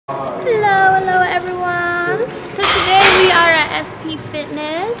Hello, hello everyone. So today we are at SP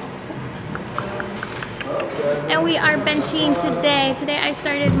Fitness and we are benching today. Today I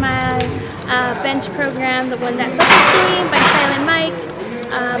started my bench program, the one that's doing by Silent Mike,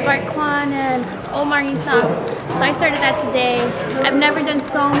 Bart Kwan and Omar Yusuf. So I started that today. I've never done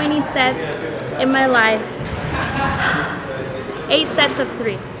so many sets in my life. 8 sets of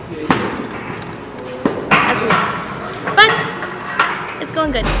 3. That's a lot. But it's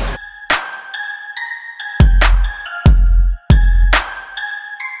going good.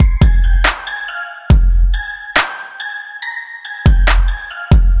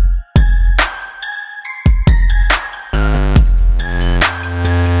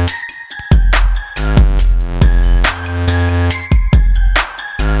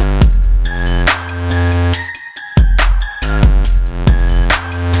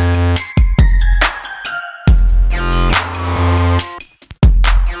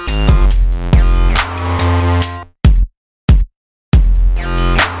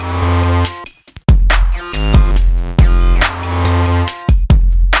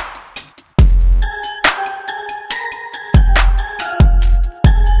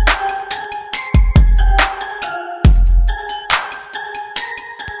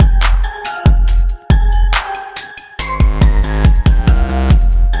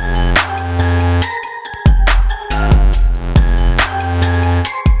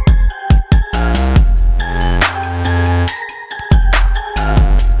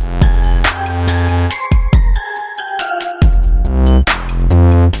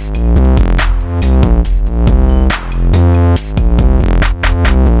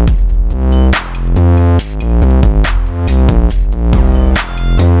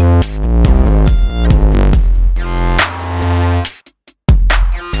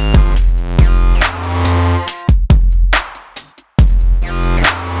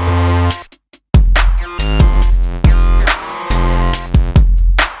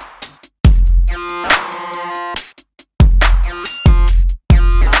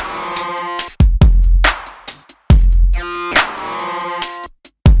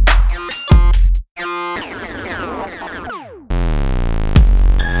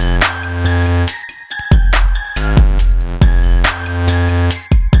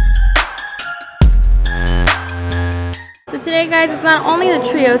 Today guys, it's not only the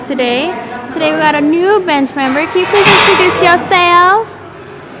trio today. Today we got a new bench member. Can you please introduce yourself?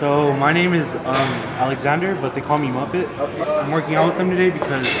 So my name is Alexander, but they call me Muppet. I'm working out with them today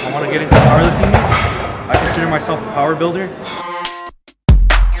because I want to get into powerlifting. I consider myself a power builder.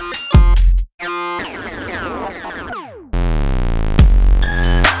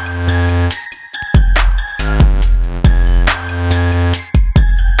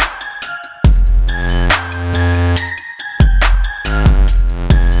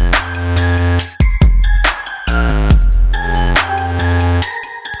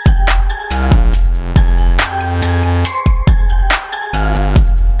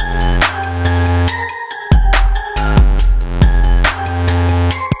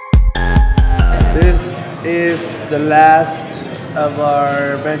 Is the last of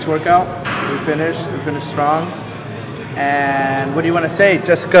our bench workout. We finished strong. And what do you want to say,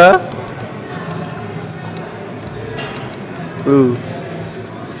 Jessica? Ooh.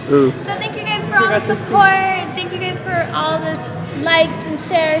 So thank you guys for all the support. Thank you guys for all the likes and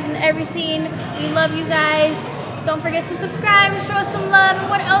shares and everything. We love you guys. Don't forget to subscribe and show us some love. And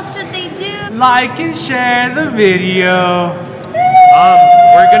what else should they do? Like and share the video.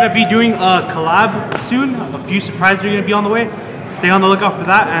 We're gonna be doing a collab soon. A few surprises are gonna be on the way. Stay on the lookout for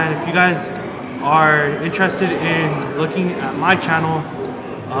that. And if you guys are interested in looking at my channel,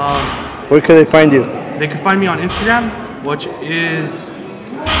 Where can they find you? they can find me on Instagram, which is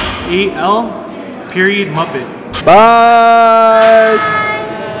AL_Muppet. Bye!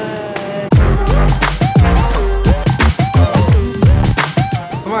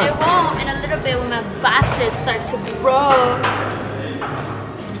 It won't in a little bit when my bosses start to grow.